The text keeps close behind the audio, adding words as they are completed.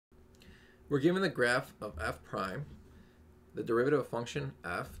We're given the graph of f prime. The derivative of function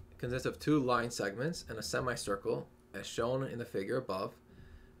f consists of two line segments and a semicircle as shown in the figure above.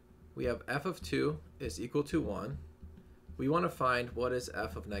 We have f of 2 is equal to 1. We want to find what is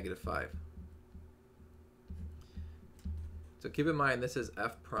f of negative 5. So keep in mind this is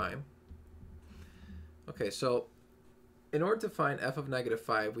f prime. Okay, so in order to find f of negative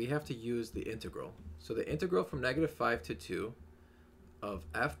 5, we have to use the integral. So the integral from negative 5 to 2 of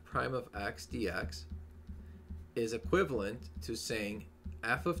f prime of x dx is equivalent to saying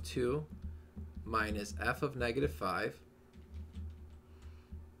f of 2 minus f of negative 5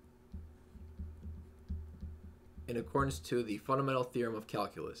 in accordance to the fundamental theorem of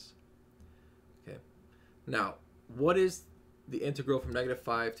calculus. Okay. Now, what is the integral from negative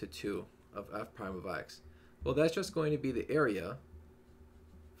 5 to 2 of f prime of x? Well, that's just going to be the area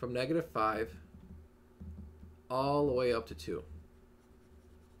from negative 5 all the way up to 2.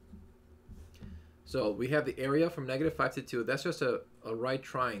 So we have the area from negative 5 to 2. That's just a right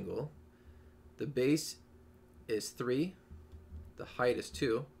triangle. The base is 3. The height is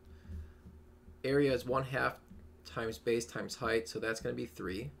 2. Area is 1/2 times base times height, so that's going to be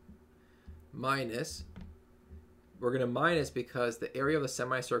 3. Minus, we're going to minus because the area of the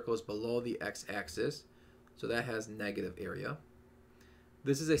semicircle is below the x-axis, so that has negative area.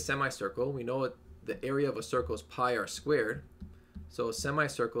 This is a semicircle. We know the area of a circle is pi r squared, so a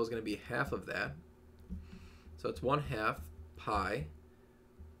semicircle is going to be half of that. So it's 1/2 pi,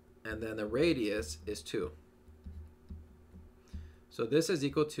 and then the radius is 2. So this is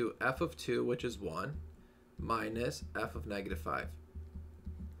equal to f of 2, which is 1, minus f of negative 5.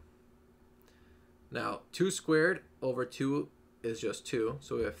 Now, 2 squared over 2 is just 2,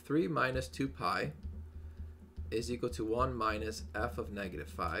 so we have 3 minus 2 pi is equal to 1 minus f of negative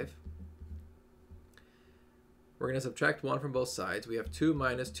 5. We're going to subtract 1 from both sides. We have 2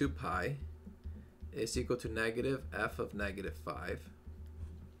 minus 2 pi is equal to negative f of negative 5.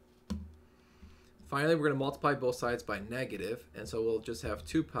 Finally, we're going to multiply both sides by negative, and so we'll just have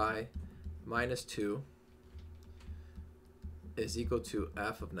 2 pi minus 2 is equal to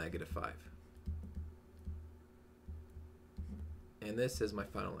f of negative 5. And this is my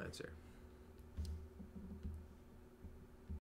final answer.